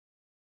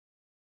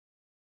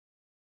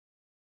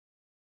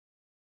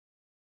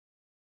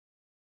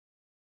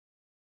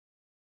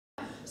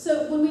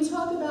So when we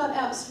talk about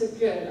apps for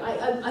good,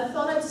 I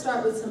thought I'd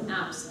start with some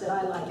apps that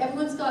I like.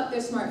 Everyone's got their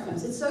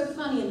smartphones. It's so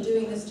funny in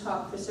doing this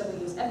talk for several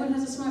years. Everyone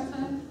has a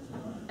smartphone?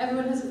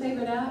 Everyone has a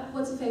favorite app?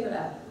 What's a favorite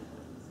app?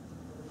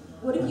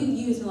 What have you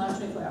used in the last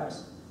 24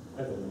 hours?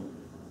 Evernote.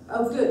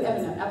 Oh, good,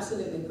 Evernote,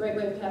 absolutely. Great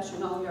way of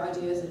capturing all your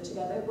ideas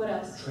together. What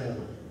else?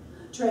 Trello.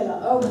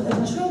 Trello. Oh,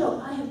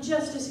 Trello. I have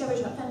just discovered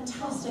Trello.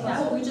 Fantastic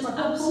app. We just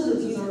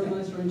absolutely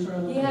use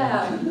it.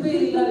 Yeah,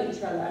 really loving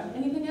Trello.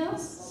 Anything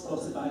else?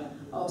 Spotify.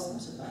 Oh,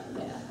 Spotify.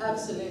 Yeah,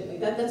 absolutely.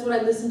 That's what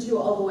I listened to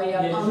all the way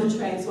up on the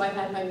train, so I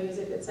had my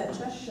music,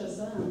 etc.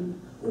 Shazam.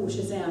 Oh,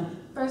 Shazam.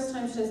 First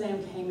time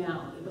Shazam came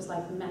out, it was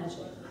like magic,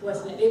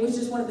 wasn't it? It was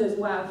just one of those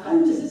wow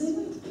factors.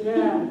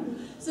 Yeah.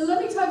 So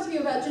let me talk to you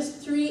about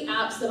just 3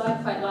 apps that I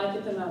quite like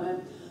at the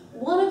moment.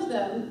 One of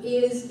them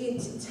is,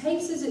 it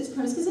takes as its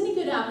premise, because any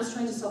good app is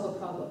trying to solve a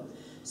problem.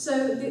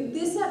 So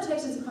this app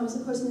takes as its premise,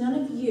 of course, none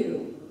of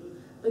you,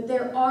 but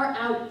there are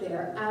out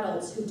there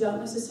adults who don't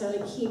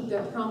necessarily keep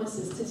their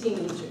promises to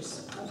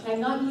teenagers. Okay,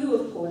 not you,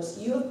 of course.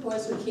 You, of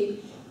course, would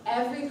keep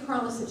every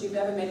promise that you've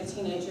ever made a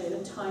teenager in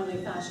a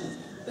timely fashion.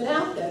 But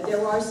out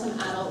there are some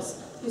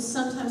adults who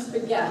sometimes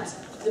forget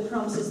the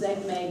promises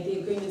they've made, the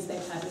agreements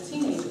they've had with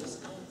teenagers.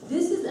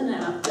 This is an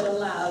app that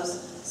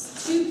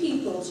allows 2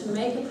 people to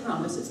make a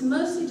promise. It's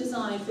mostly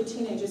designed for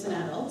teenagers and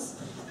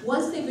adults.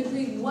 Once they've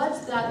agreed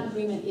what that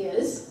agreement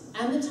is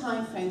and the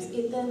time frames,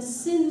 it then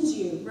sends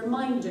you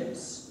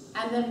reminders.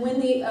 And then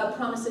when the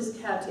promise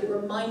is kept, it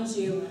reminds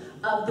you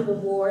of the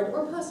reward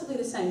or possibly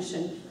the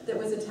sanction that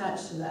was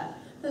attached to that.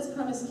 That's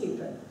Promise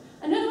Keeper.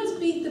 Another one's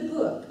Beat the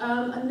Book.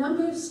 A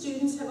number of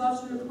students have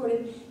often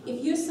reported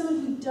if you're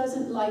someone who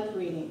doesn't like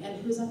reading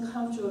and who's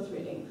uncomfortable with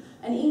reading,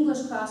 an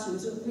English classroom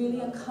is a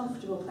really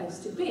uncomfortable place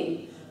to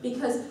be,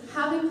 because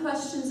having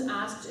questions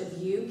asked of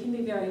you can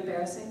be very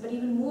embarrassing, but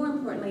even more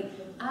importantly,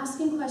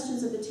 asking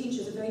questions of the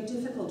teacher is a very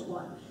difficult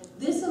one.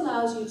 This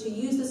allows you to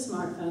use the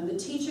smartphone. The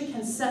teacher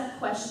can set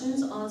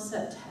questions on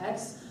set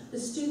text, the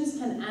students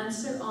can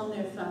answer on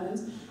their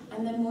phones,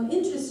 and then more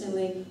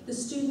interestingly, the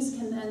students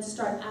can then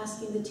start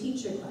asking the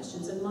teacher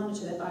questions and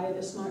monitor that via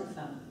their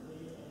smartphone.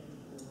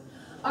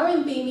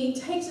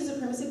 RMBME takes as a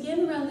premise,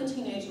 again around the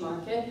teenage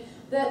market,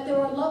 that there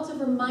are lots of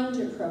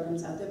reminder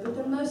programs out there, but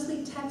they're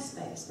mostly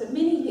text-based. But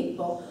many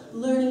people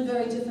learn in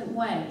very different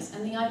ways,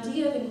 and the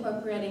idea of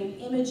incorporating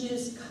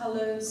images,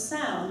 color,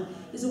 sound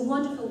is a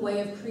wonderful way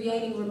of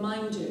creating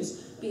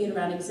reminders, be it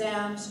around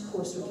exams,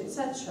 coursework,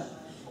 etc.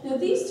 Now,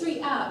 these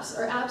 3 apps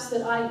are apps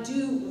that I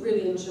do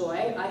really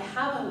enjoy, I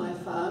have on my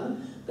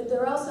phone, but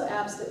they're also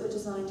apps that were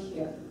designed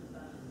here.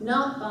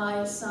 Not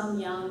by some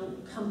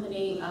young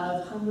company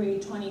of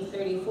hungry 20,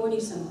 30,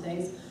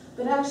 40-somethings,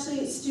 but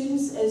actually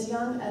students as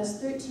young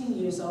as 13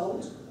 years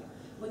old.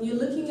 When you're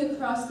looking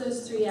across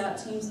those 3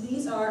 app teams,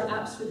 these are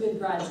apps for good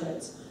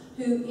graduates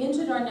who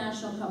entered our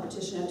national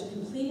competition after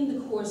completing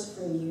the course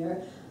for a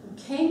year,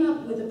 came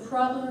up with a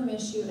problem or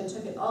issue and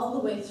took it all the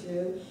way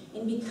through.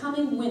 In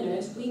becoming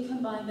winners, we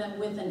combined them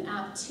with an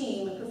app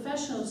team, a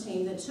professional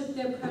team that took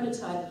their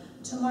prototype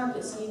to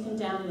market, so you can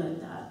download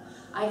that.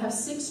 I have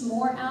 6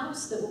 more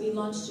apps that will be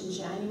launched in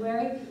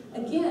January,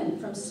 again,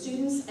 from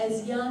students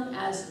as young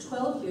as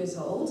 12 years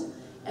old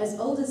as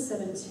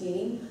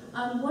 17.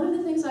 One of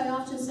the things I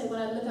often say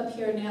when I look up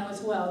here now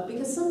as well,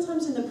 because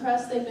sometimes in the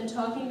press they've been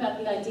talking about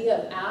the idea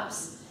of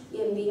apps,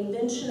 in the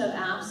invention of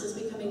apps is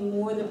becoming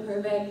more the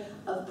purvey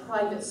of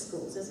private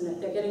schools, isn't it?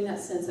 They're getting that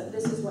sense that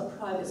this is what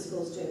private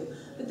schools do.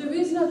 But the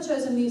reason I've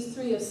chosen these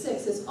 3 of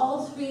 6 is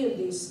all 3 of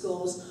these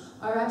schools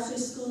are actually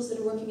schools that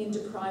are working in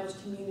deprived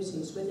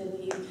communities within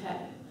the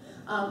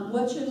UK.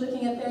 What you're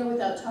looking at there,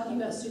 without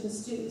talking about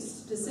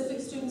specific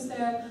students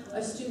there,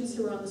 are students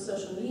who are on the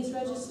social needs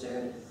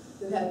register,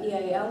 who have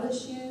EAL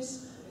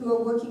issues, who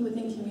are working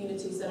within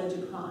communities that are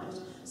deprived.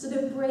 So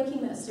they're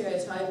breaking that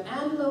stereotype,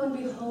 and lo and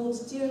behold,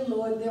 dear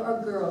Lord, there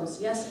are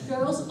girls. Yes,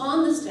 girls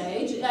on the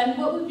stage, and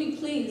what would be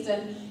pleased,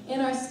 and in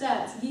our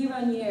stats, year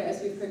on year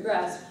as we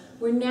progress,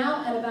 we're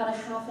now at about a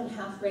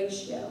half-and-half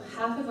ratio.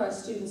 Half of our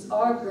students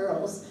are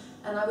girls,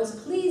 and I was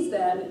pleased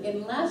then,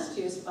 in last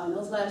year's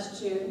finals, last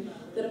June,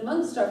 that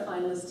amongst our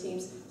finalist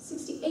teams,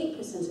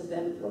 68% of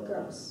them were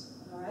girls.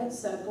 All right,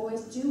 so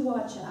boys, do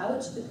watch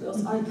out. The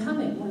girls are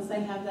coming once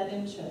they have that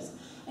interest.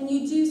 And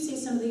you do see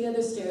some of the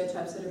other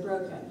stereotypes that are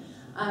broken.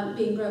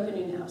 Being broken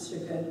in apps for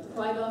good.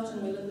 Quite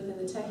often we look within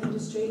the tech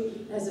industry,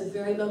 it has a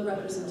very low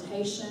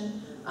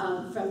representation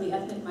from the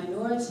ethnic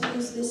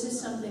minorities. This is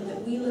something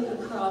that we look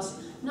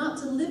across, not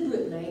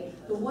deliberately,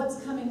 but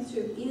what's coming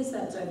through is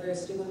that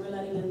diversity when we're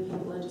letting young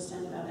people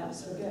understand about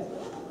apps for good.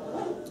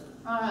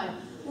 All right,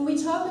 when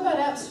we talk about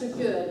apps for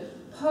good,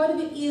 part of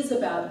it is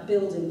about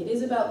building, it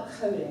is about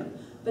coding.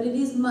 But it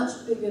is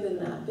much bigger than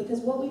that, because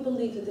what we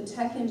believe that the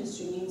tech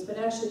industry needs, but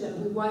actually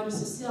that the wider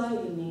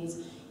society needs,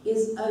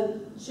 is a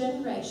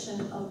generation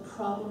of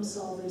problem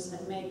solvers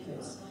and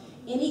makers.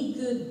 Any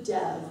good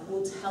dev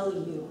will tell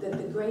you that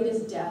the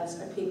greatest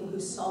devs are people who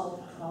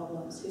solve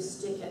problems, who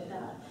stick at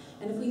that.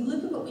 And if we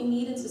look at what we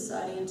need in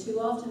society, and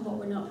too often what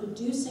we're not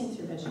producing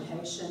through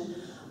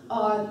education,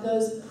 are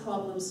those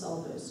problem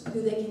solvers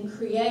who they can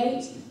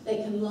create, they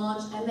can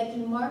launch, and they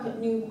can market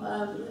new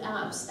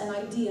apps and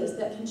ideas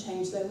that can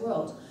change their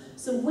world.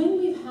 So when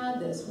we've had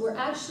this, we're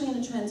actually in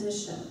a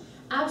transition.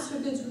 Apps for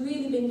Good's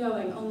really been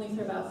going only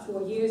for about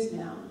 4 years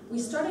now. We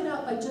started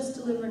out by just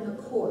delivering a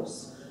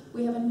course.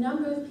 We have a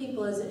number of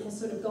people, as it has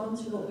sort of gone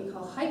through what we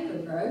call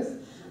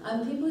hypergrowth,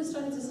 people who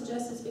started to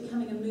suggest it's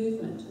becoming a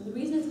movement. And the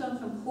reason it's gone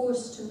from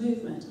course to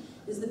movement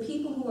is the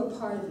people who are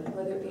part of it,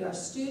 whether it be our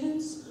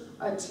students,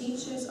 our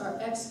teachers, our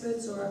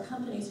experts, or our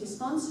companies who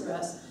sponsor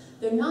us,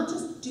 they're not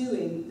just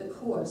doing the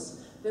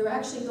course. They're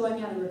actually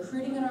going out and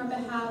recruiting on our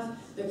behalf.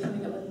 They're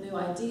coming up with new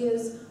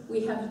ideas.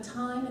 We have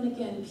time and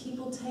again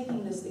people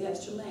taking this the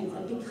extra length.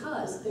 And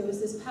because there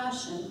was this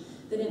passion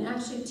that in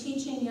actually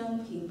teaching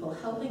young people,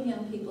 helping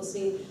young people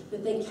see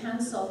that they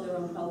can solve their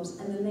own problems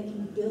and then they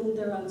can build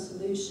their own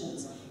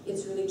solutions,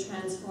 it's really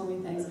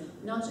transforming things,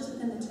 not just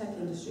within the tech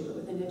industry, but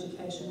within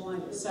education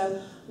wider.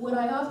 So what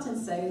I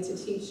often say to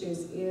teachers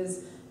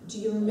is, do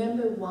you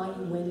remember why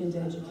you went into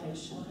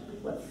education?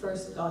 What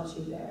first got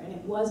you there? And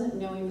it wasn't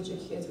knowing that your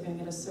kids were going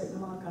to get a certain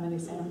mark on an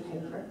exam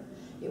paper.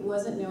 It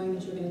wasn't knowing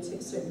that you were going to tick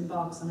a certain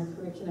box on a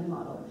curriculum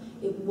model.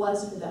 It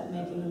was for that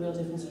making a real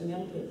difference for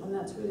young people, and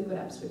that's really what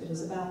Apps for Good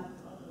is about.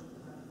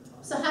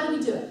 So how do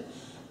we do it?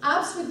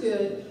 Apps for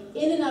Good,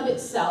 in and of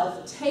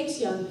itself,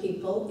 takes young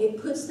people,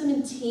 it puts them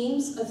in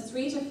teams of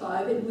 3 to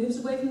 5, it moves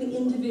away from the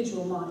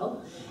individual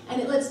model, and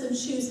it lets them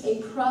choose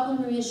a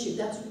problem or issue.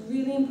 That's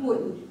really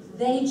important.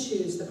 They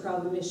choose the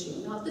problem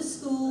issue, not the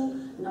school,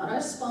 not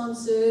our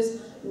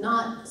sponsors,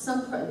 not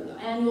some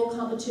annual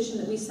competition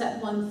that we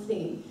set one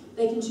theme.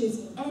 They can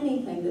choose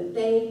anything that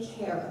they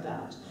care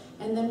about.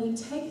 And then we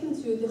take them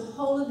through the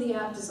whole of the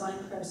app design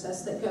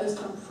process that goes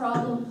from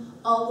problem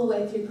all the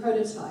way through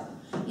prototype.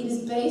 It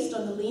is based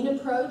on the lean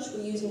approach.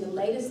 We're using the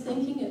latest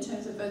thinking in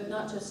terms of both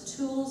not just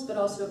tools, but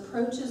also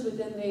approaches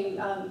within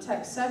the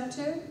tech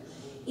sector.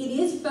 It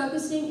is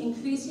focusing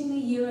increasingly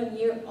year on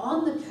year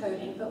on the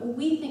coding, but what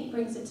we think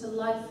brings it to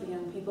life for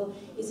young people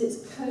is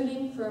it's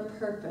coding for a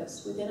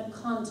purpose within a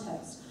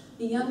context.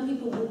 The young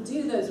people will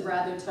do those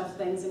rather tough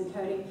things in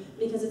coding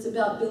because it's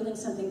about building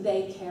something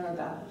they care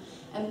about.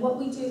 And what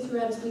we do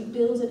throughout is we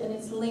build it and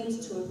it's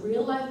linked to a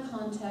real life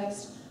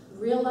context,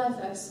 real life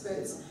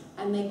experts,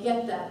 and they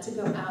get that to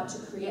go out to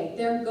create.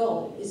 Their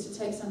goal is to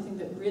take something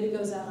that really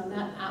goes out on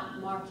that app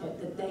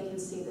market that they can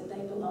see that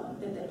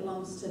that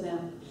belongs to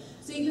them.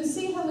 So you can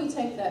see how we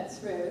take that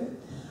through.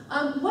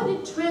 What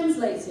it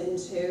translates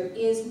into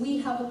is we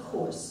have a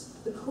course.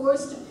 The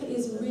course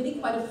is really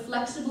quite a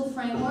flexible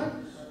framework.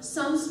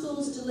 Some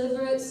schools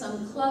deliver it,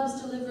 some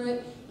clubs deliver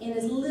it in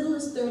as little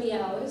as 30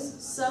 hours.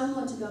 Some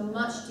want to go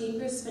much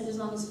deeper, spend as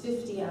long as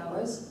 50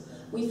 hours.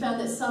 We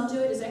found that some do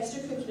it as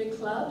extracurricular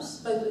clubs,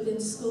 both within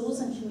schools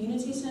and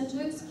community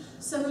centres.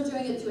 Some are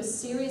doing it through a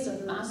series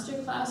of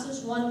master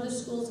classes. One of the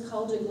schools,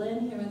 Calder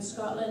Glen, here in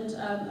Scotland,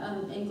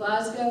 in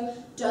Glasgow,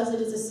 does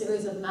it as a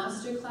series of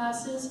master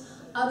classes.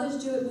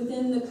 Others do it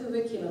within the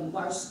curriculum.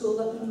 Our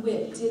school up in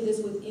Wick did this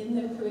within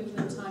their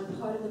curriculum time,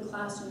 part of the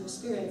classroom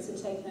experience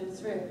to take them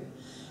through.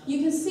 You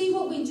can see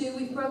what we do.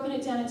 We've broken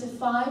it down into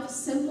 5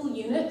 simple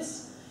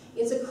units.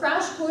 It's a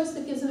crash course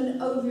that gives them an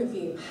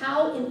overview.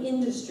 How in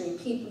industry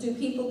do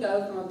people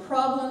go from a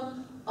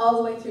problem all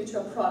the way through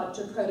to a product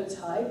or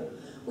prototype?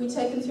 We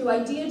take them through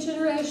idea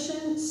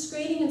generation,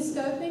 screening and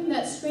scoping.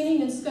 That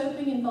screening and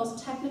scoping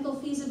involves technical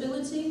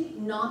feasibility,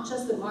 not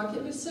just the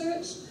market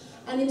research,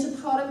 and into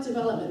product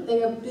development.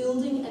 They are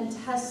building and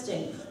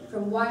testing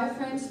from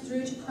wireframes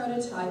through to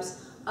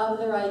prototypes of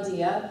their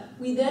idea.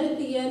 We then at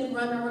the end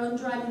run our own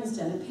Dragon's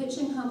Den, a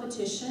pitching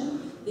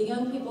competition. The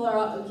young people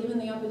are given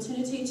the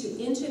opportunity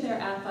to enter their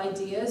app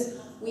ideas.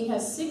 We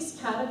have 6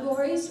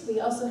 categories. We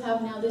also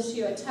have now this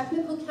year a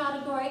technical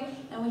category,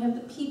 and we have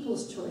the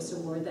People's Choice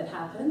Award that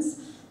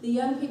happens. The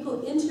young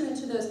people enter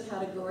into those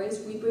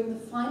categories. We bring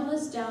the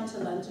finalists down to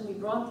London. We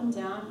brought them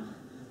down.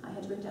 I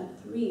had to bring down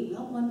 3,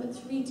 not 1, but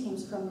 3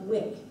 teams from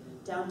Wick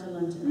down to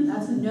London.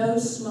 That's no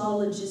small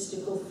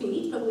logistical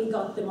feat, but we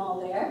got them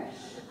all there.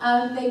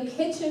 They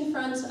pitch in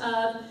front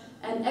of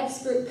an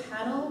expert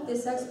panel.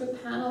 This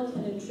expert panel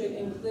can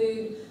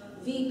include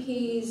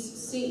VPs,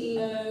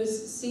 CEOs,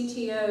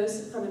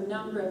 CTOs from a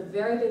number of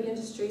very big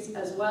industries,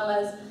 as well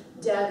as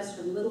devs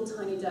from little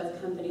tiny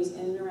dev companies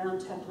in and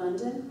around Tech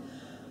London.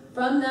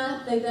 From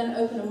that, they then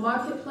open a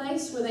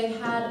marketplace where they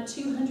had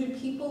 200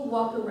 people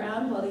walk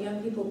around while the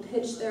young people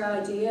pitched their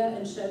idea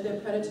and showed their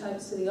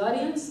prototypes to the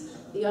audience.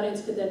 The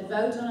audience could then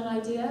vote on an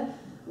idea.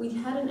 We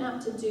had an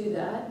app to do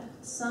that.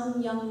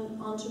 Some young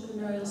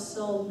entrepreneurial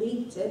soul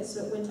leaked it,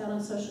 so it went out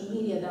on social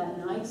media that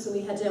night, so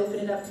we had to open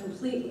it up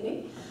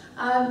completely.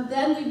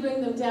 Then we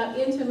bring them down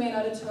into a main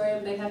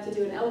auditorium. They have to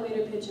do an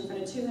elevator pitch in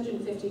front of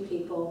 250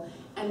 people,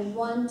 and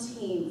 1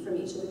 team from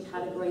each of the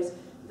categories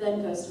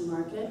then goes to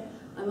market.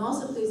 I'm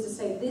also pleased to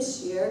say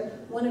this year,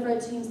 one of our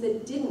teams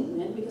that didn't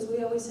win, because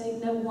we always say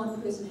no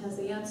one person has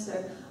the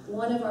answer,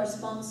 one of our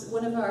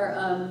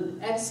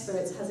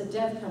experts has a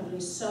dev company,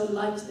 so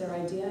liked their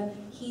idea,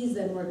 he's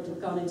then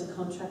gone into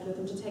contract with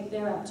them to take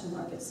their app to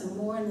market. So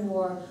more and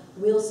more,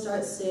 we'll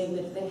start seeing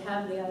that if they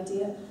have the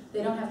idea,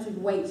 they don't have to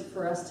wait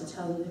for us to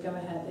tell them to go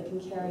ahead, they can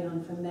carry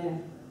on from there.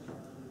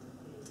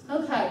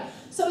 Okay,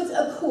 so it's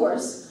a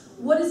course.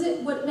 What is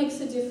it? What makes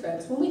a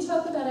difference? When we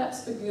talk about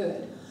apps for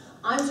good,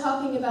 I'm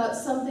talking about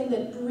something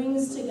that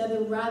brings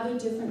together rather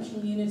different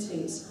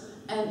communities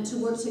and to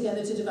work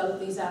together to develop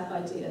these app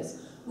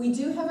ideas. We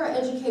do have our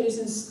educators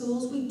in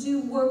schools. We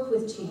do work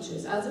with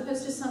teachers. As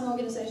opposed to some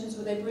organizations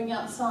where they bring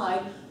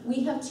outside,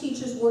 we have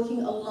teachers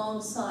working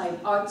alongside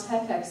our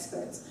tech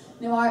experts.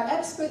 Now our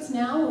experts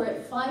now, we're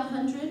at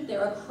 500.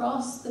 They're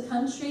across the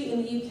country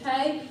in the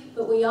UK,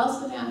 but we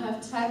also now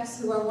have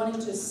techs who are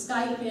wanting to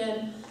Skype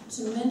in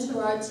to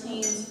mentor our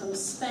teams from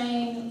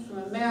Spain, from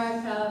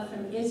America,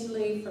 from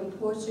Italy, from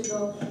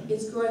Portugal.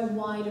 It's growing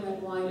wider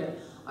and wider.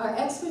 Our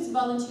experts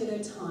volunteer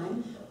their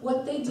time.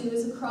 What they do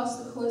is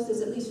across the course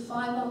there's at least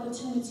 5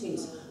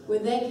 opportunities where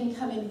they can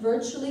come in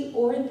virtually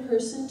or in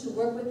person to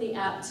work with the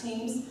app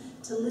teams,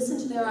 to listen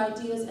to their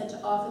ideas and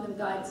to offer them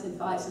guidance and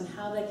advice on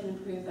how they can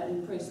improve that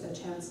and increase their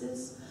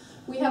chances.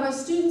 We have our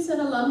students and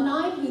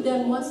alumni who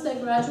then, once they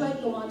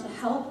graduate, go on to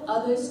help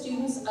other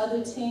students,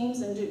 other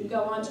teams, and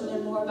go on to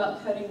learn more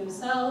about coding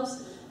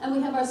themselves. And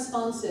we have our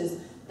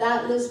sponsors.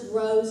 That list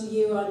grows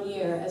year on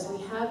year as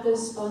we have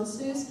those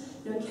sponsors.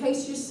 Now, in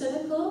case you're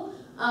cynical,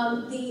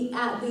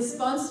 the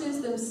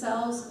sponsors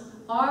themselves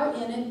are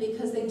in it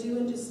because they do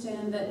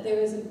understand that there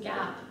is a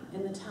gap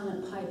in the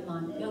talent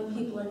pipeline. Young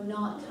people are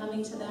not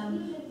coming to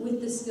them with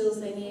the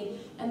skills they need,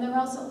 and they're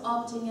also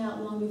opting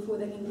out long before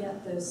they can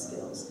get those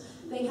skills.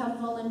 They have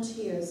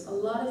volunteers. A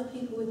lot of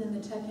people within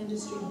the tech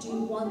industry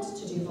do want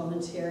to do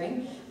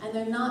volunteering, and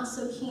they're not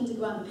so keen to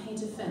go out and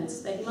paint a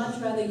fence. They'd much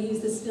rather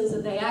use the skills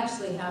that they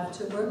actually have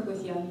to work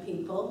with young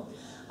people.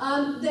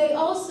 They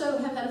also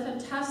have had a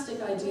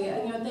fantastic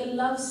idea. You know, they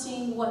love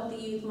seeing what the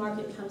youth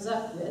market comes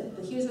up with,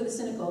 but here's where the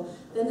cynical.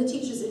 Then the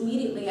teachers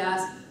immediately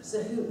ask,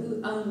 so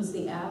who owns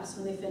the apps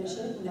when they finish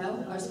it?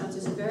 No, our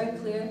sponsors are very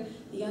clear.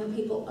 The young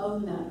people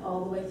own that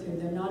all the way through.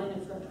 They're not in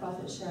it for a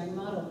profit-sharing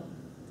model.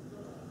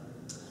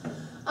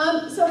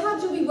 So how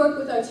do we work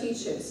with our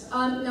teachers?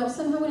 Now,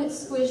 somehow when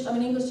it's squished, I'm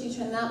an English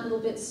teacher and that little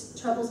bit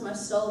troubles my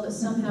soul that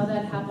somehow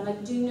that happened. I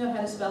do know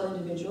how to spell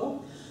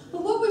individual.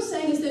 But what we're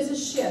saying is there's a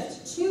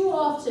shift too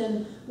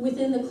often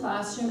within the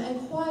classroom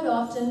and quite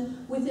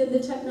often within the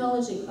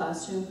technology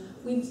classroom.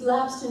 We've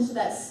lapsed into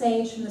that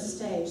sage from the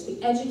stage,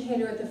 the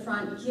educator at the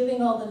front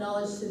giving all the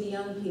knowledge to the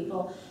young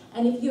people.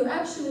 And if you're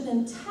actually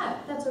within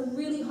tech, that's a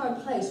really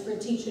hard place for a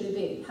teacher to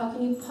be. How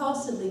can you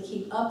possibly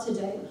keep up to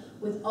date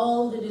with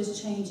all that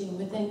is changing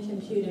within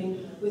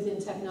computing, within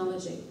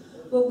technology?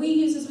 What we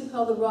use is we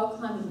call the rock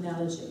climbing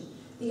analogy.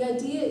 The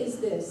idea is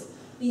this.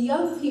 The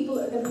young people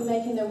are going to be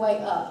making their way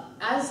up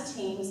as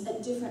teams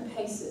at different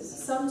paces.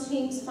 Some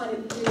teams find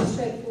it pretty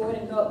straightforward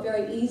and go up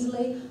very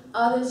easily.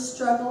 Others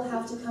struggle,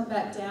 have to come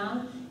back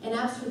down. And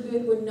Apps for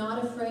Good, we're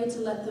not afraid to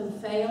let them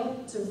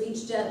fail, to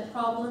reach dead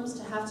problems,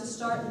 to have to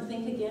start and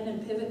think again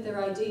and pivot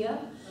their idea.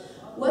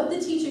 What the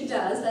teacher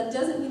does, that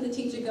doesn't mean the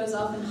teacher goes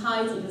off and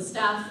hides in the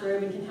staff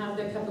room and can have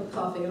their cup of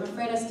coffee. I'm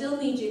afraid I still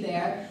need you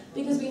there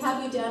because we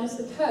have you down as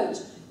the coach.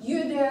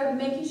 You're there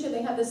making sure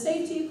they have the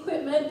safety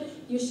equipment.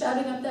 You're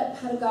shouting up that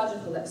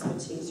pedagogical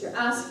expertise. You're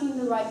asking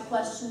the right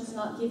questions,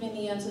 not giving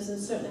the answers,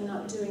 and certainly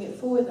not doing it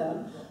for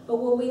them. But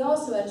what we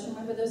also have to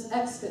remember, those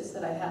experts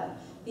that I have.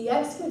 The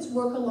experts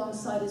work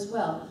alongside as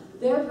well.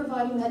 They're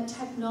providing that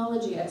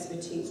technology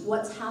expertise.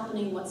 What's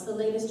happening? What's the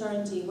latest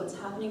R&D? What's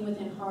happening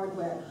within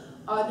hardware?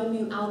 Are there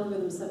new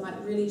algorithms that might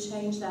really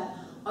change that?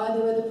 Are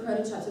there other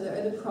prototypes? Are there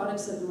other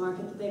products in the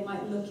market that they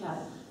might look at?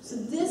 So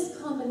this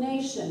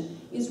combination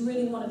is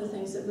really one of the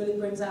things that really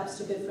brings Apps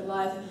to Good for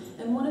Life,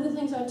 and one of the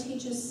things our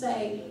teachers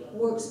say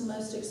works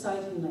most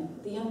excitingly.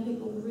 The young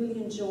people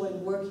really enjoy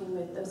working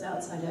with those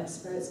outside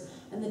experts,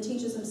 and the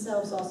teachers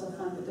themselves also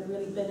find that they're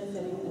really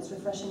benefiting and it's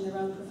refreshing their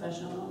own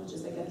professional knowledge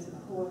as they go through the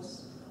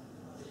course.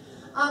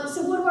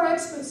 So what do our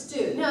experts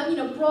do?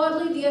 Now,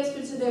 broadly, the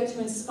experts are there to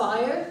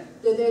inspire.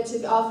 They're there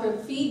to offer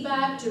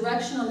feedback,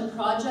 direction on the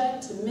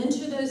project, to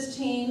mentor those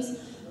teams.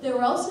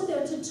 They're also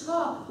there to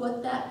talk what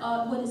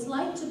it's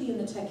like to be in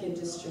the tech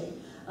industry.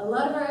 A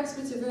lot of our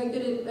experts are very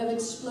good at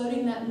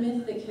exploding that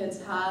myth that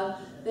kids have,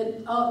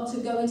 that to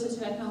go into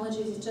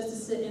technologies is just to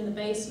sit in the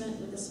basement,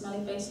 with the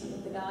smelly basement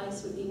with the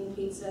guys who are eating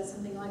pizza,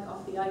 something like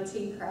off the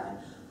IT crowd.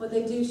 What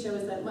they do show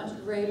is that much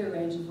greater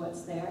range of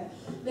what's there.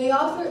 They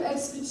offer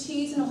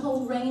expertise in a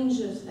whole range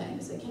of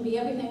things. It can be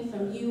everything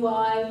from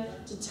UI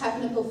to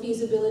technical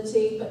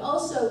feasibility, but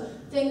also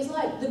things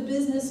like the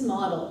business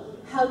model.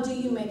 How do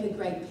you make a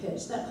great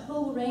pitch? That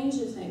whole range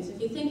of things.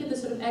 If you think of the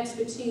sort of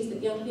expertise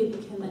that young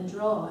people can then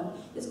draw on,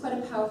 it's quite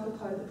a powerful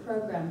part of the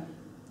program.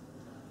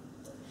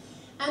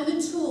 And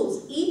the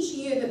tools, each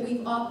year that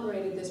we've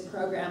operated this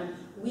program,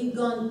 we've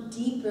gone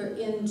deeper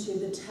into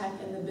the tech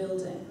and the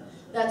building.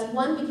 That's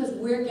one, because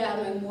we're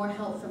gathering more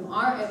help from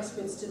our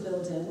experts to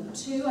build in.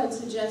 Two, I'd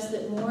suggest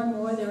that more and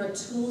more there are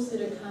tools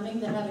that are coming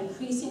that have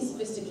increasing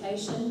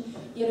sophistication,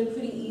 yet are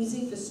pretty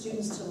easy for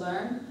students to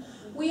learn.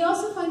 We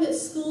also find that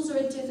schools are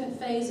at different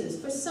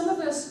phases. For some of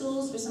our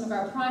schools, for some of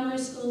our primary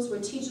schools where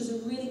teachers are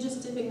really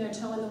just dipping their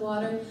toe in the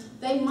water,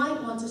 they might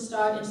want to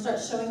start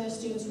showing their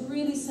students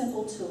really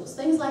simple tools.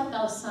 Things like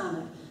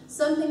balsamic,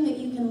 something that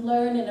you can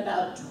learn in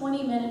about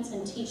 20 minutes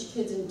and teach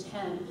kids in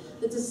 10.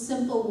 That's a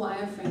simple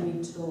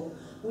wireframing tool.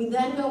 We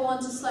then go on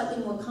to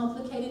slightly more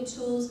complicated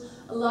tools.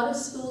 A lot of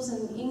schools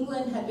in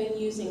England have been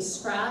using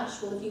Scratch.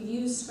 Well, if you've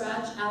used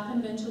Scratch, App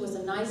Inventor was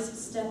a nice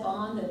step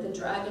on, that the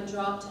drag and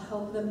drop to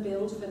help them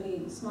build for the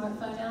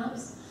smartphone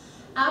apps.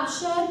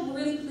 AppShed, we're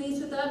really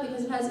pleased with that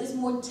because it's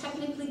more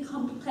technically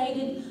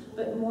complicated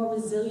but more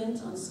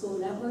resilient on school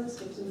networks,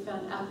 because we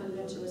found App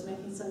Inventor was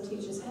making some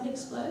teachers' head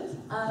explode.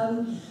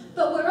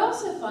 But we're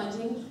also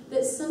finding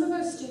that some of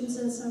our students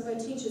and some of our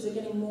teachers are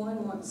getting more and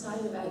more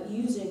excited about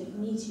using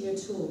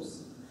meatier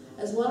tools,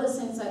 as well as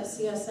things like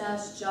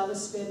CSS,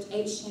 JavaScript,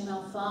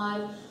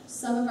 HTML5.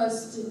 Some of our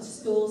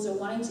schools are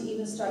wanting to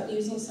even start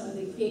using some of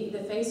the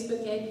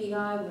Facebook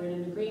API. We're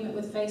in an agreement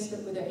with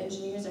Facebook where their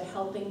engineers are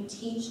helping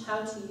teach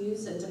how to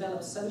use and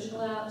develop social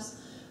apps.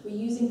 We're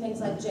using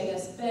things like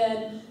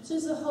JSBed. So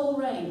there's a whole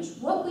range.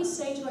 What we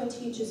say to our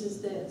teachers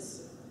is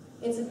this.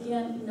 It's,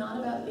 again,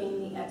 not about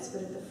being the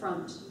expert at the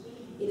front.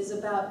 It is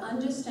about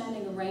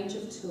understanding a range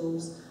of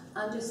tools,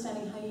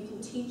 understanding how you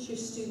can teach your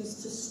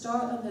students to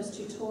start on those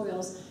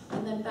tutorials,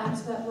 and then back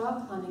to that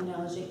rock climbing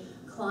analogy,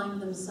 climb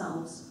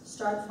themselves,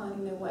 start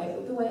finding their way,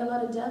 the way a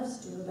lot of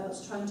devs do, about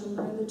trying to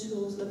learn the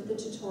tools, look at the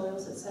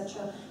tutorials,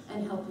 etc.,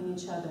 and helping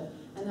each other.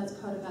 And that's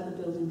part of how the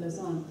building goes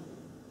on.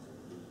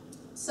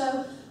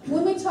 So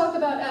when we talk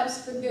about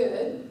apps for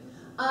good,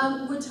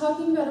 we're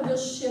talking about a real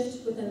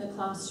shift within the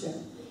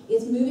classroom.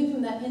 It's moving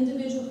from that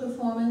individual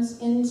performance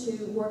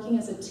into working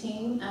as a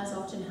team, as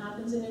often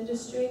happens in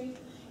industry.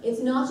 It's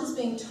not just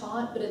being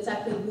taught, but it's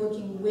actually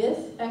working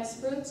with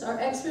experts. Our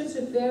experts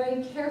are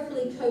very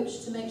carefully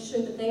coached to make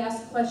sure that they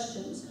ask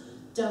questions,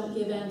 don't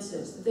give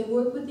answers. That they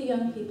work with the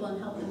young people and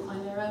help them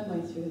find their own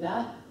way through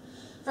that.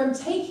 From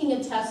taking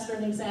a test or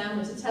an exam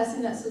or to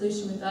testing that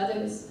solution with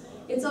others,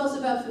 it's also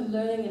about from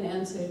learning an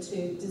answer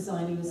to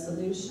designing a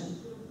solution.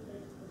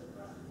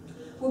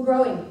 We're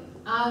growing.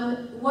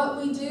 What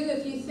we do,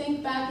 if you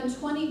think back in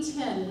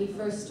 2010, we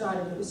first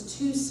started. It was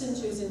 2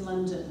 centres in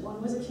London.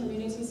 One was a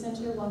community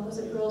centre, one was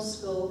a girls'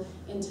 school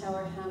in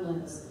Tower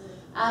Hamlets.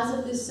 As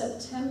of this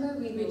September,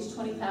 we reached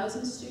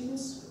 20,000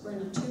 students. We're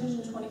in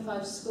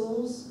 225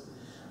 schools.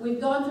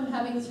 We've gone from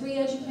having 3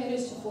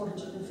 educators to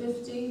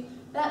 450.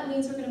 That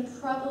means we're going to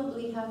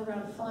probably have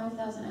around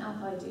 5,000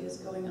 app ideas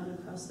going on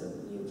across the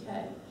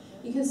UK.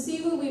 You can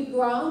see where we've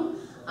grown.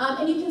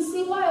 And you can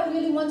see why I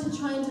really want to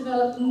try and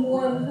develop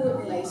more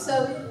importantly.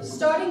 So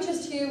starting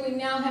just here, we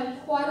now have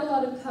quite a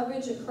lot of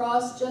coverage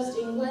across just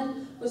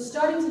England. We're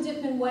starting to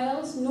dip in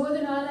Wales,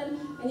 Northern Ireland,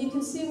 and you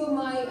can see where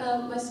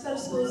my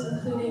Scottish schools,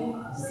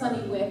 including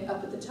sunny Wick,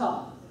 up at the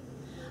top.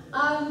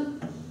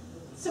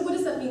 So what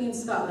does that mean in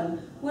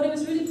Scotland? What I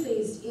was really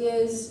pleased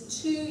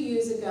is 2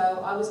 years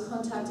ago, I was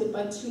contacted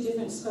by 2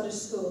 different Scottish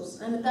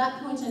schools. And at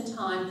that point in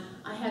time,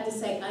 I had to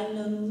say, I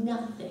know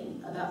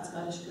nothing about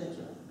Scottish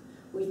curriculum.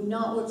 We've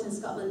not worked in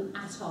Scotland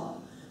at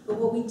all. But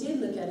what we did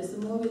look at is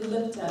the more we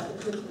looked at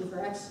the curriculum for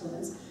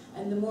excellence,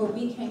 and the more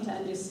we came to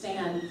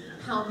understand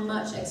how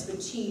much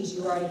expertise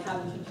you already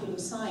have in computing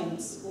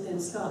science within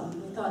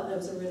Scotland. We thought that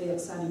was a really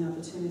exciting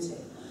opportunity.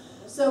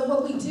 So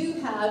what we do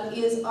have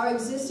is our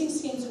existing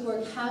schemes of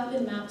work have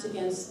been mapped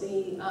against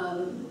the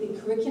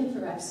curriculum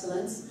for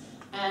excellence.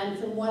 And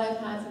from what I've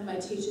had from my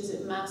teachers,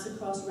 it maps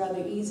across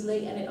rather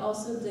easily, and it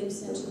also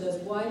links into those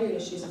wider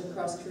issues of the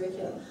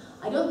cross-curriculum.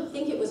 I don't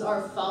think it was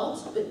our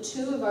fault, but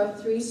 2 of our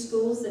 3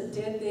 schools that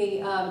did the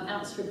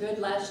Apps for Good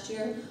last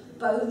year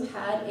both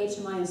had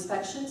HMI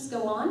inspections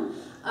go on.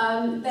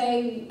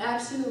 They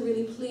actually were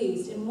really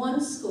pleased. In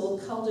one school,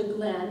 Calder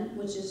Glen,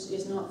 which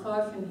is not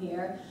far from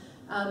here,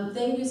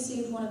 they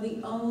received one of the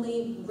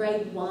only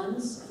grade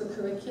 1s for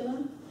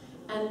curriculum.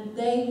 And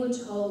they were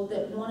told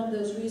that one of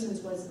those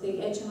reasons was the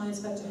HMI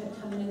inspector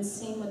had come in and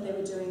seen what they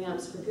were doing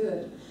Apps for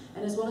Good.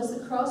 And as well as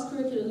the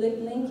cross-curricular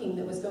linking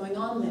that was going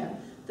on there,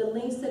 the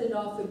links that it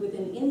offered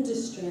within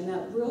industry and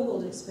that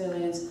real-world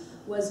experience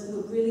was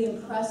really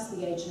impressed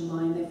the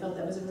HMI, and they felt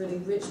that was a really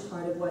rich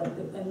part of what,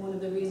 and one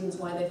of the reasons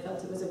why they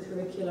felt it was a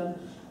curriculum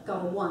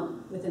got a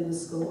 1 within the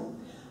school.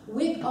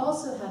 Wick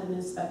also had an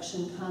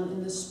inspection come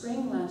in the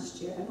spring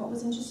last year, and what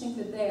was interesting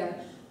for there,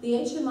 the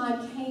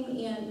HMI came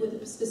in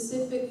with a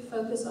specific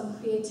focus on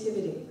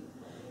creativity.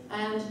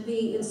 And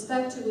the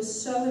inspector was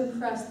so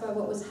impressed by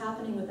what was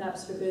happening with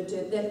Apps for Good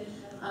that,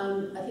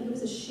 I think it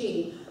was a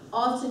she,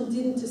 often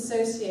didn't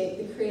associate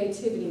the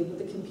creativity with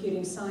the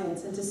computing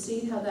science. And to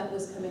see how that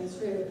was coming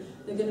through,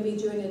 they're going to be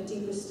doing a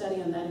deeper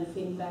study on that and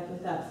feeding back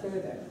with that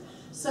further.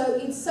 So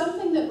it's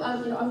something that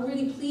I'm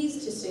really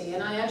pleased to see,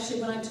 and I actually,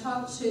 when I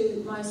talk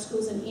to my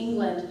schools in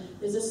England,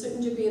 there's a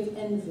certain degree of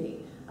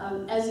envy.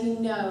 As you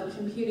know,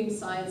 computing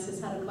science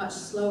has had a much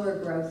slower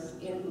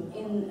growth in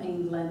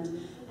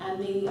England, and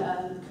the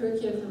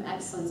curriculum from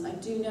excellence, I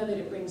do know that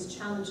it brings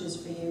challenges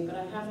for you, but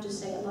I have to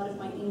say a lot of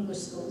my English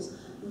schools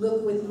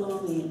look with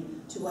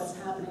longing to what's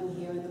happening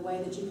here in the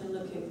way that you can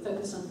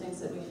focus on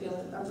things that we feel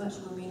are much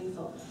more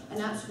meaningful. And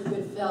that's for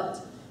good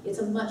felt. It's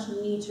a much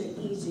neater,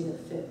 easier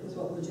fit with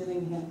what we're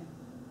doing here.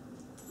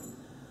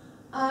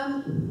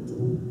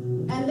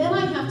 And then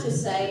I have to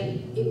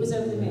say, it was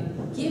over the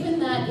moon. Given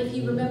that, if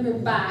you remember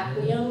back,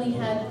 we only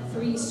had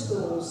 3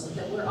 schools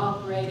that were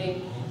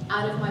operating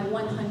out of my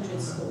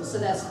 100 schools. So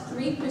that's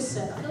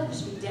 3%. I feel like I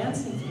should be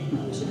dancing for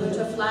you. We should go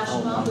to a flash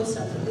mob or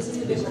something. This is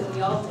the bit where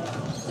we all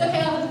dance. It's okay,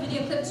 I'll have a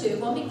video clip too.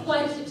 It won't be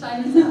quite as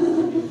exciting as that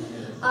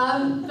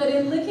one. But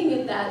in looking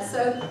at that,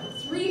 so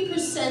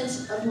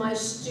 3% of my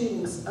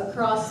students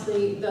across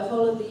the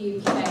whole of the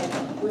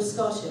UK were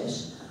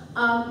Scottish.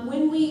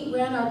 When we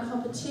ran our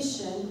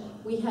competition,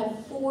 we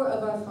had 4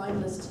 of our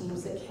finalist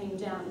teams that came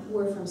down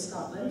were from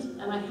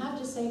Scotland, and I have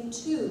to say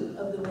 2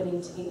 of the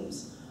winning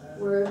teams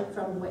were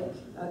from Wick,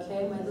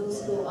 okay? My little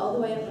school all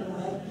the way up in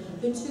Wick.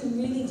 They're 2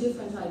 really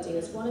different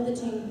ideas. One of the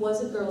teams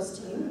was a girls'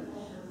 team.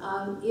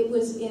 It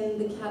was in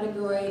the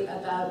category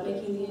about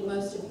making the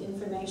most of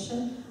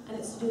information, and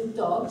it's to do with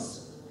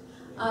dogs.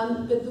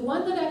 But the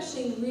one that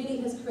actually really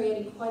has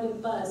created quite a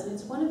buzz, and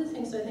it's one of the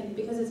things I think,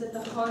 because it's at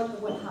the heart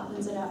of what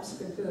happens at Apps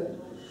for Good.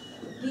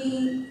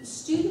 The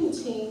student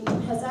team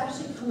has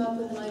actually come up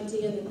with an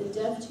idea that the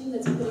dev team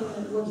that's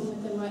working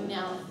with them right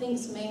now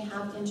thinks may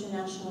have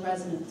international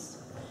resonance.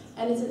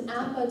 And it's an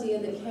app idea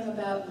that came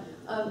about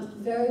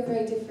very,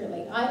 very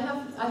differently. I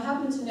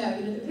happen to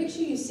know, the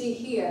picture you see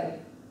here,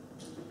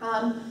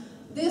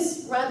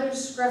 this rather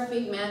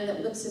scruffy man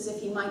that looks as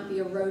if he might be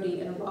a roadie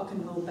in a rock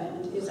and roll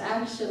band is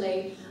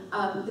actually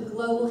the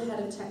global head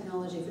of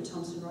technology for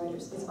Thomson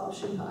Reuters. It's Bob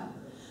Shukai.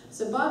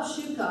 So Bob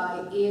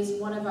Shukai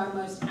is one of our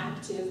most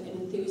active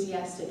and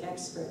enthusiastic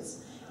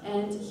experts.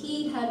 And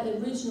he had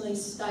originally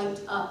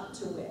Skyped up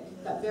to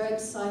Wick, got very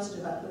excited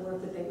about the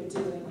work that they were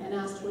doing, and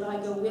asked would I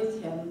go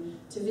with him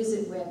to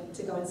visit Wick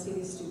to go and see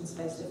these students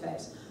face to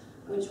face,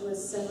 which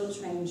was several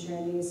train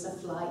journeys, a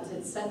flight,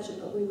 etc.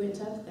 But we went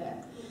up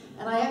there.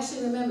 And I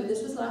actually remember,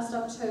 this was last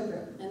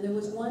October, and there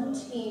was one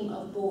team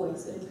of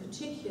boys that in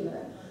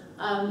particular,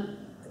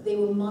 they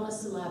were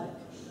monosyllabic.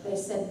 They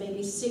said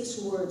maybe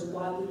 6 words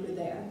while we were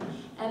there.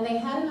 And they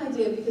had an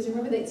idea, because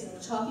remember they're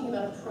talking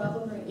about a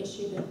problem or an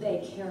issue that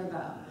they care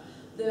about.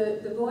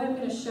 The boy I'm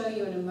going to show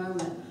you in a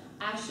moment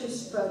actually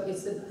spoke,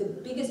 it's the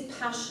biggest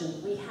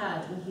passion we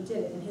had when he did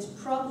it. And his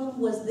problem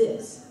was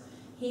this.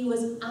 He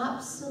was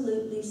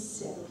absolutely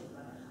sick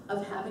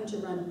of having to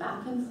run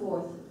back and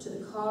forth to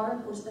the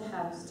car or to the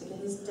house to get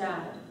his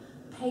dad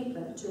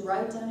paper to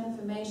write down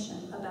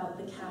information about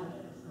the cattle,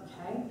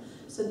 okay?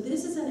 So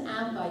this is an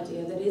app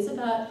idea that is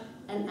about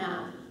an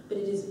app, but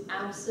it is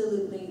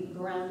absolutely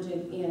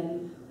grounded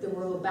in the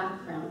rural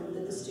background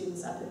that the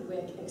students up at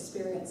Wick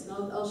experience.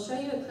 And I'll show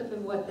you a clip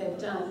of what they've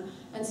done.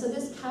 And so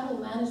this cattle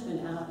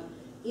management app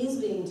is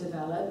being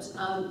developed.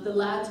 The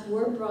lads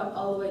were brought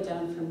all the way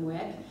down from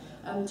Wick.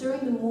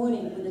 During the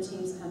morning when the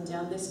teams come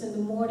down, they spend the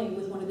morning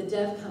with one of the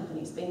dev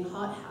companies being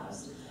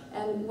hothoused.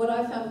 And what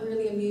I found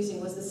really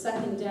amusing was the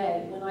second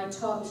day when I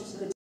talked to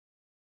the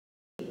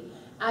team,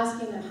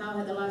 asking them how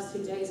had the last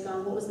 2 days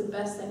gone, what was the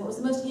best thing, what was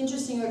the most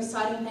interesting or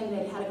exciting thing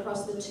they'd had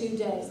across the 2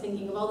 days,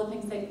 thinking of all the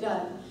things they'd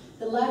done.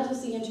 The lad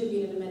just the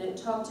interviewed in a minute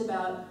talked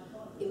about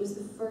it was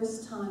the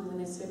first time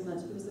when they served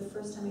lunch, it was the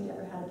first time he'd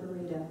ever had a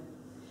burrito.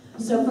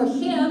 So for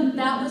him,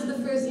 that was the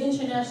first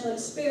international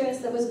experience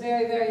that was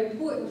very, very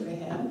important for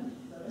him.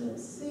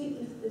 Let's see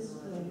if this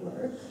will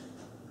work.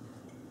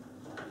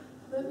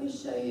 Let me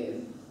show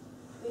you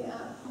the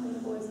app and the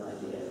boys'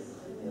 ideas,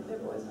 if their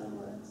boys' own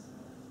words.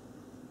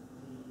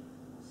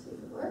 See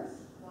if it works.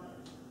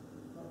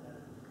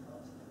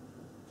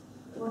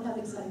 It won't have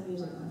exciting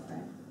music, I'm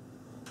afraid.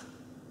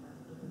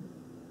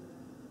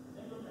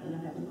 I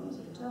don't have any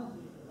music at all.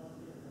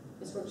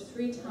 This worked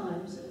 3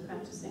 times in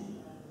practicing.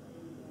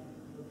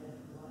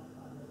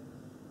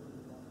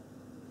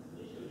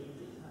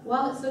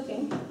 While it's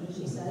looking,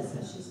 she says,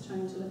 as she's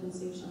trying to look and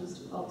see if she needs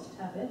to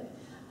alt-tab it.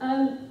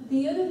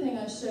 The other thing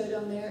I showed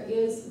on there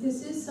is,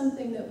 this is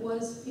something that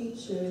was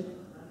featured,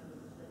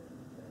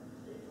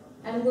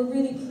 and we're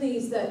really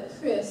pleased that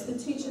Chris, the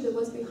teacher that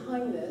was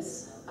behind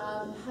this,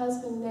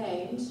 has been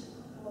named,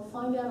 and we'll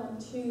find out on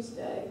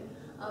Tuesday,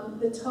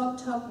 the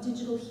Talk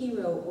Digital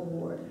Hero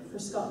Award for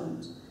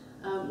Scotland.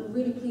 We're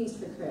really pleased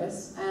for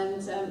Chris,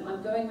 and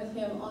I'm going with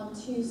him on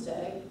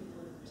Tuesday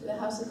to the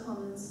House of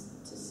Commons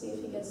to see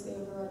if he gets the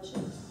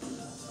overarching.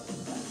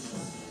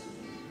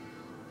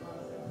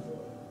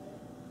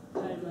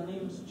 Hi, my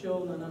name's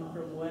Joel and I'm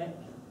from Wick.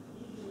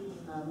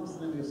 What's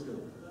the name of your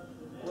school?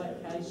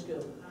 Wick High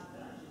School.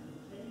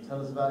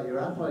 Tell us about your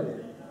app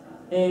idea.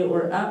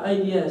 Our app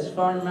idea is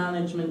farm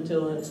management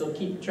tool, so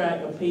keep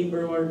track of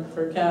paperwork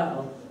for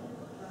cattle.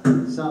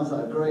 Sounds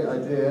like a great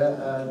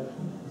idea.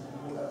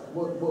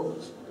 What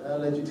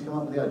led you to come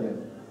up with the idea?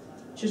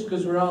 Just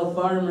because we're all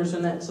farmers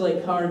and it's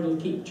like hard to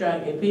keep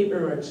track of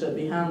paperwork, so it'd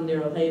be handier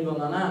to have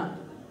on an app.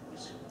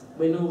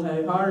 We know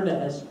how hard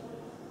it is.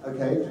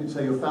 Okay, so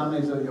your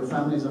families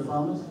are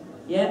farmers?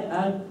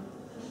 Yeah,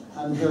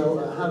 And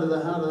how do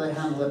they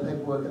handle their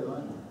paperwork at the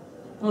moment?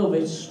 well,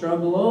 we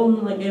struggle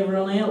on like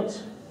everyone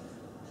else.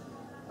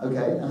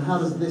 Okay, and how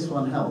does this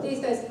one help? These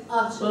guys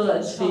utterly Well,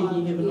 let's say you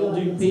have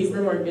to do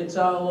paperwork, it's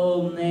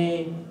all on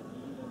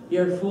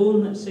your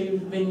phone. It's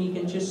when you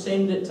can just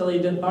send it to the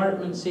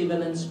department, see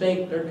an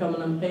inspector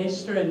coming and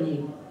pestering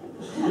you.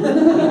 For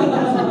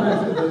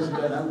those who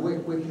don't know,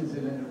 Wick is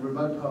in a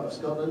remote part of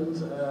Scotland.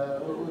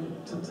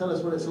 Tell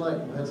us what it's like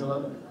compared to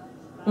London.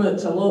 Well,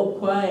 it's a lot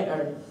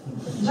quieter.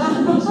 It's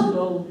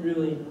peaceful,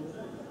 really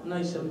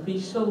nice and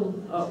peaceful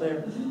up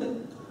there.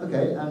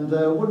 Okay, and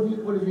what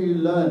have you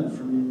learned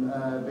from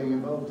being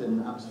involved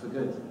in Apps for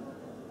Good?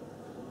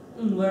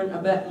 Learned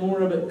a bit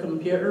more about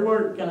computer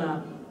work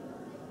and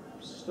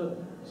sort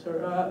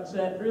of that's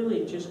it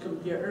really, just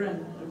computer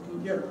and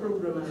computer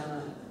programming and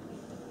that.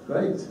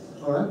 Great.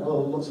 All right.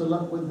 Well, lots of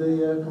luck with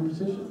the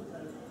competition.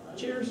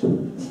 Cheers.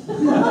 And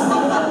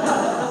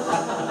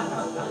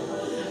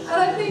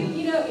I think,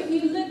 you know, if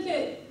you look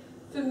at,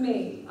 for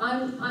me,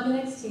 I'm an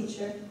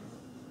ex-teacher,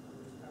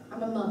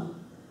 I'm a mum.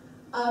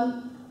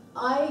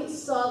 I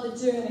saw the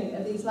journey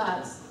of these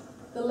lads.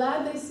 The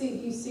lad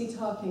you see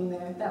talking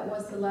there, that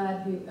was the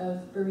lad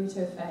of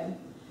Burrito fame.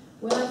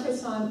 When I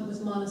first saw him, it was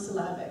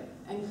monosyllabic.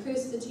 And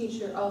Chris, the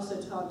teacher, also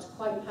talked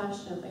quite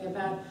passionately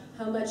about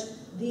how much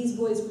these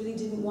boys really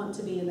didn't want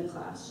to be in the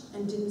class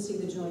and didn't see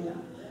the joy in it.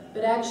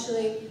 But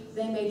actually,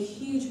 they made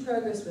huge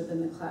progress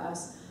within the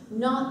class,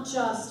 not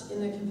just in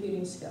their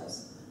computing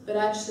skills, but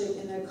actually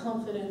in their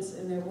confidence,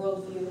 in their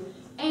worldview.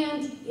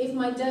 And if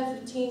my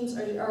dev teams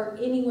are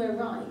anywhere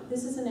right,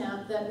 this is an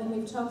app that when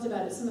we've talked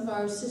about it, some of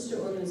our sister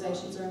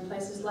organizations are in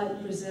places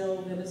like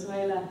Brazil,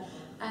 Venezuela,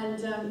 and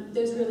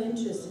there's real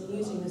interest in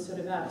using this sort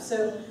of app.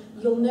 So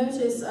you'll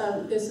notice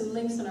there's some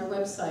links on our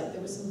website.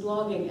 There was some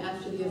blogging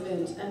after the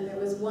event, and there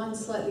was one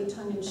slightly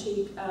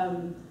tongue-in-cheek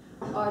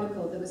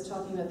article that was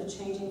talking about the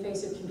changing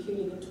face of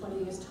computing in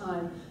 20 years'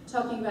 time,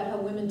 talking about how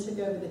women took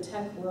over the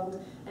tech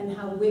world and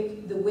how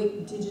the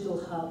WIC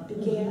Digital Hub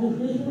began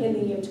in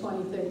the year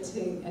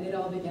 2013, and it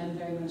all began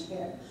very much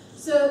here.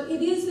 So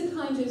it is the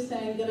kind of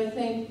thing that I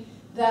think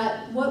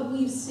that what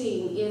we've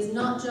seen is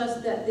not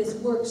just that this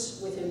works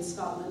within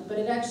Scotland, but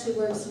it actually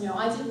works, you know,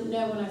 I didn't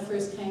know when I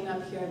first came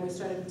up here and we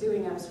started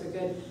doing Apps for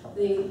Good,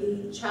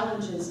 the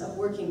challenges of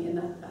working in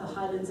the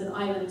Highlands and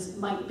Islands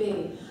might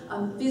be.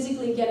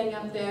 Physically getting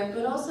up there,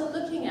 but also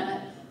looking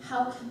at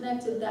how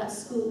connected that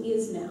school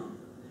is now,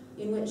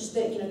 in which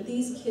that, you know,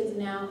 these kids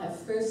now have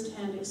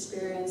first-hand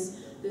experience.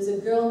 There's a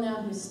girl now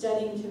who's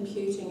studying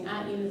computing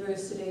at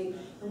university,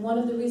 and one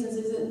of the reasons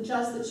isn't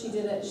just that she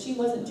did it, she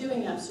wasn't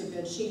doing Apps for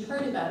Good, she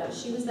heard about it,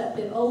 she was that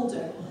bit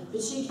older,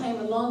 but she came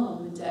along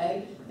on the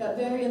day, got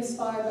very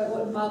inspired by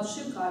what Bob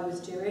Shukai was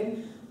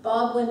doing.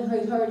 Bob, when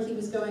he heard she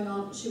was going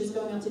on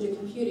to do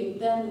computing,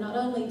 then not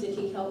only did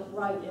he help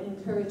write and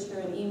encourage her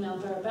and email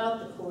her about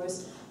the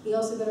course, he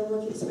also got a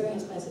work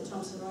experience place at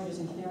Thomson Reuters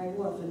in Canary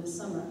Wharf in the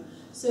summer.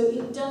 So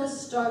it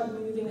does start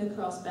moving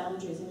across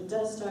boundaries, and it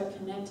does start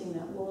connecting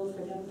that world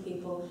for young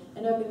people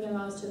and opening their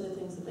eyes to the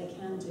things that they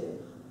can do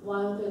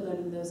while they're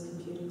learning those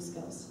computing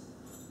skills.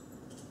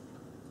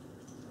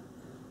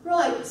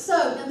 Right,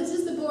 so now this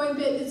is the boring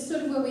bit, it's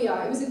sort of where we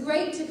are. It was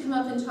great to come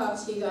up and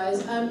talk to you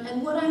guys,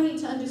 and what I need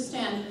to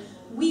understand,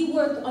 we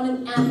work on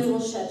an annual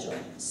schedule.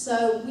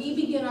 So we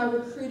begin our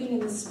recruiting in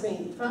the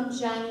spring. From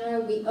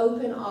January, we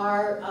open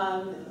our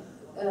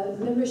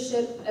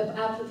membership of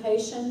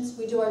applications.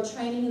 We do our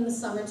training in the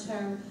summer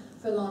term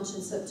for launch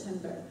in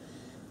September.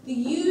 The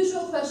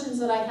usual questions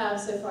that I have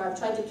so far, I've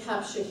tried to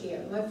capture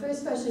here. My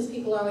first question is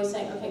people are always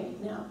saying, okay,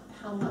 now,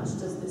 how much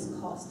does this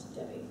cost,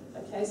 Debbie?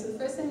 Okay, so the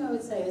first thing I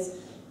would say is,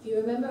 if you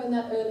remember in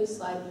that early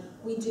slide,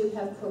 we do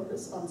have corporate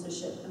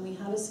sponsorship, and we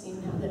have a scheme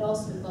now that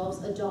also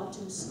involves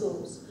adopting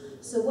schools.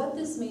 So what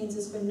this means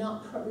is for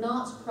not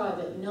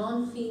private,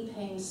 non-fee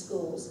paying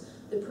schools,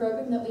 the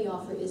program that we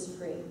offer is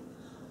free.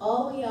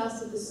 All we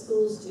ask that the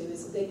schools do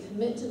is that they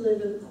commit to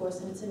deliver the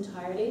course in its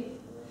entirety,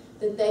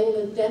 that they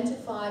will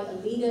identify a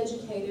lead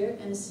educator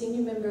and a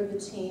senior member of the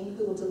team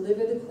who will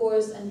deliver the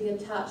course and be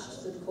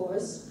attached to the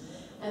course,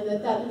 and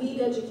that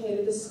lead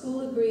educator, the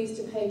school agrees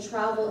to pay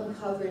travel and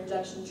cover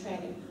induction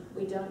training.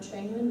 We don't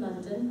train you in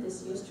London,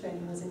 this year's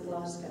training was in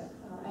Glasgow.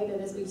 All right?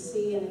 And as we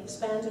see and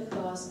expand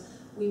across,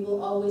 we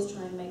will always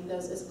try and make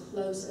those as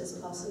close as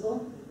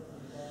possible.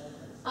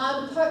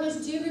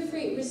 Partners do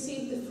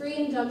receive the free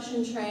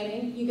induction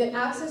training. You get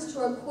access to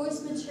our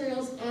course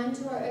materials and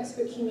to our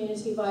expert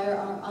community via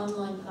our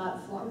online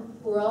platform.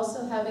 We're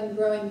also having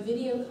growing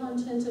video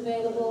content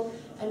available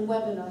and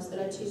webinars that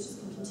our teachers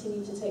can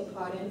continue to take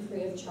part in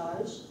free of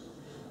charge.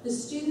 The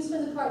students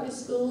from the partner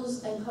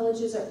schools and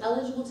colleges are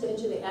eligible to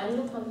enter the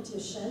annual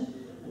competition.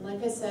 And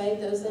like I say,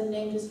 those then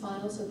named as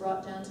finals are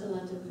brought down to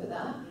London for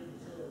that.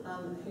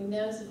 Who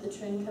knows, if the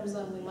trend comes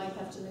on, we might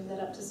have to move that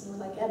up to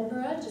somewhere like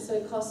Edinburgh, just so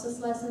it costs us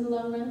less in the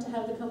long run to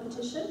have the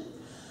competition.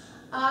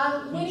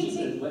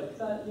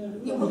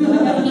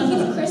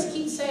 Chris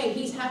keeps saying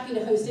he's happy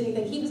to host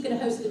anything. He was going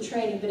to host the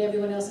training, but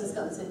everyone else has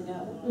gone and said,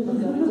 no, we'll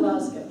go to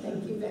Glasgow.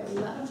 Thank you very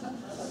much.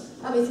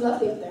 It's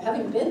lovely up there.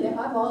 Having been there,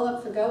 I'm all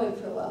up for going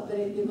for a while, but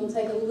it will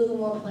take a little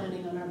more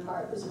planning on our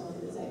part as an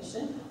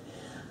organization.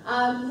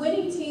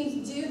 Winning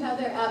teams do have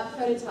their app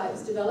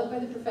prototypes developed by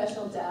the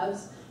professional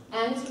devs,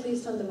 and it's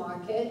released on the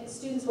market.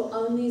 Students will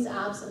own these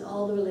apps and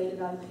all the related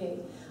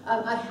IP.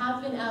 I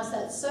have been asked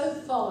that so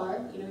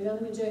far, we've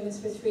only been doing this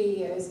for 3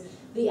 years,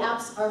 the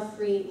apps are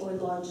free or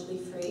largely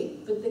free,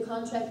 but the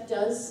contract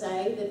does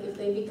say that if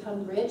they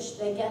become rich,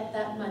 they get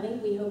that money.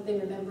 We hope they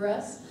remember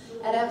us.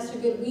 At Apps for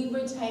Good, we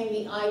retain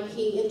the IP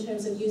in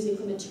terms of using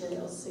the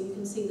materials, so you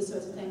can see the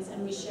sorts of things,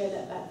 and we share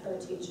that back for our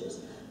teachers.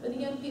 But the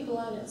young people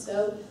own it,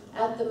 so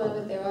at the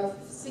moment there are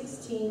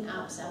 16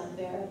 apps out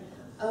there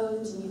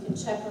owned, and you can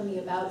check on the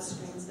About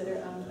screens that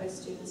are owned by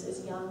students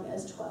as young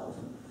as 12.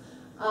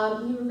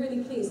 We were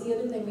really pleased. The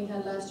other thing we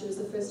had last year was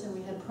the first time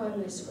we had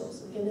primary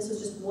schools. Again, this was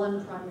just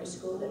one primary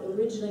school that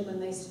originally, when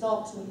they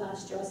stopped me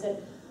last year, I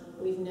said,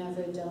 we've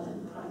never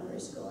done primary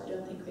school. I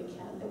don't think we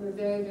can. They were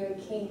very, very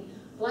keen.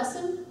 Bless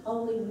them,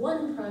 only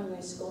one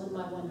primary school in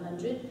my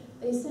 100.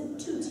 They sent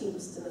 2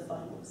 teams to the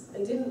finals.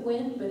 They didn't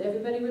win, but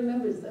everybody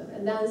remembers them.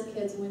 And those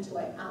kids went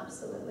away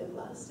absolutely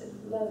blasted,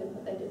 loving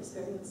what they'd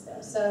experienced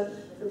there. So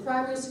for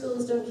primary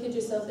schools, don't kid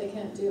yourself, they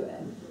can't do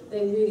it.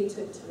 They really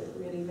took to it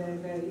really very,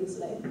 very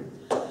easily.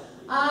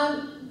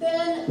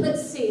 Then,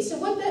 let's see. So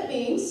what that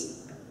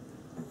means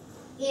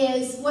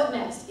is, what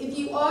next? If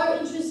you are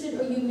interested,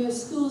 or you know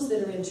schools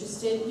that are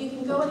interested, you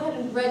can go ahead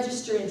and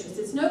register interest.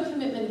 It's no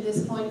commitment at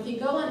this point. If you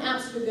go on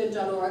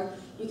appsforgood.org,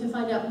 you can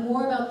find out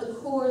more about the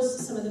course,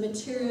 some of the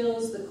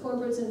materials, the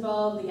corporates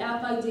involved, the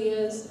app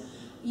ideas.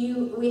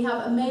 We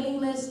have a mailing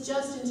list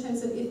just in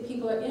terms of if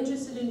people are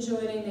interested in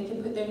joining, they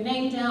can put their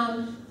name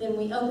down, then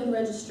we open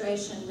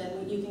registration,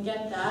 then you can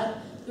get that.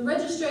 The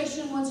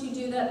registration, once you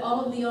do that,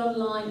 all of the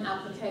online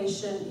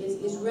application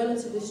is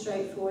relatively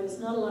straightforward. It's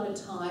not a lot of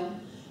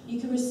time. You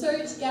can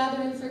research,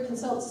 gather for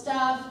consult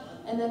staff,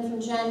 and then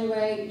from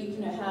January you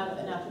can have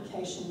an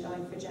application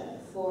going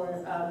for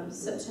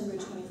September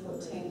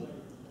 2014.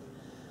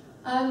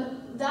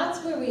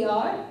 That's where we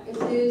are. If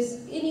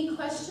there's any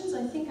questions,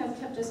 I think I've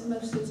kept us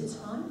mostly to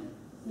time.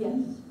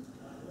 Yes?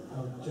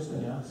 I'm just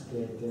going to ask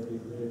Debbie,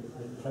 the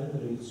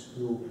primary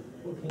school,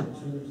 what kind of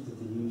tools did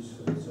they use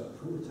for the sort of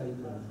prototype,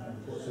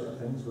 and what sort of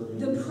things were they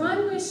using? The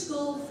primary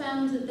school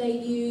found that they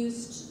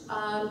used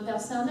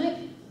Balsamic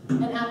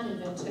and App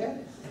Inventor.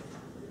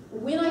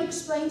 When I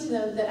explained to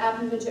them that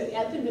App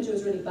Inventor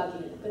was really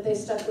buggy, but they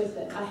stuck with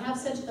it. I have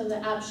said to them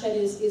that AppShed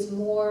is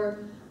more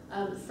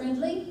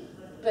friendly,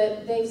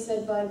 but they've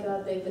said, by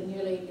God, they've been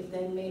nearly, if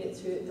they made it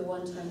through it the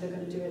one time, they're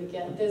going to do it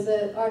again. There's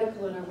an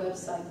article on our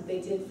website that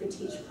they did for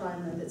Teach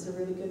Primer that's a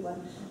really good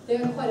one. They're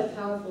quite a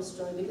powerful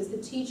story, because the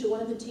teacher,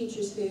 one of the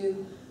teachers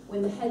who,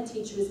 when the head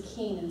teacher was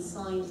keen and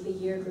signed the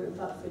year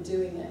group up for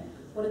doing it,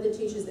 one of the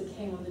teachers that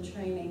came on the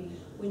training,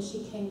 when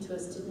she came to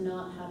us, did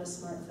not have a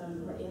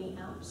smartphone or any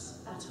apps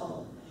at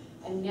all.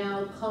 And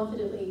now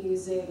confidently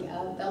using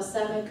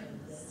Balsamic,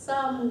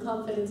 some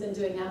confidence in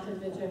doing App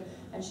Inventor,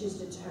 and she's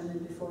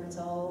determined before it's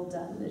all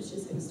done that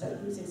she's going to start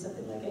using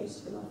something like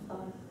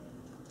HTML5.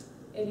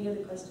 Any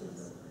other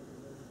questions?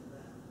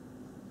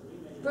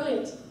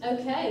 Brilliant.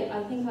 Okay,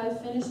 I think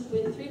I've finished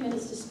with 3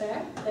 minutes to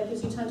spare. That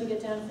gives you time to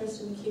get down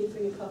first in the queue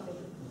for your coffee.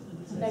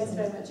 Thanks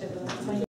very much, everyone.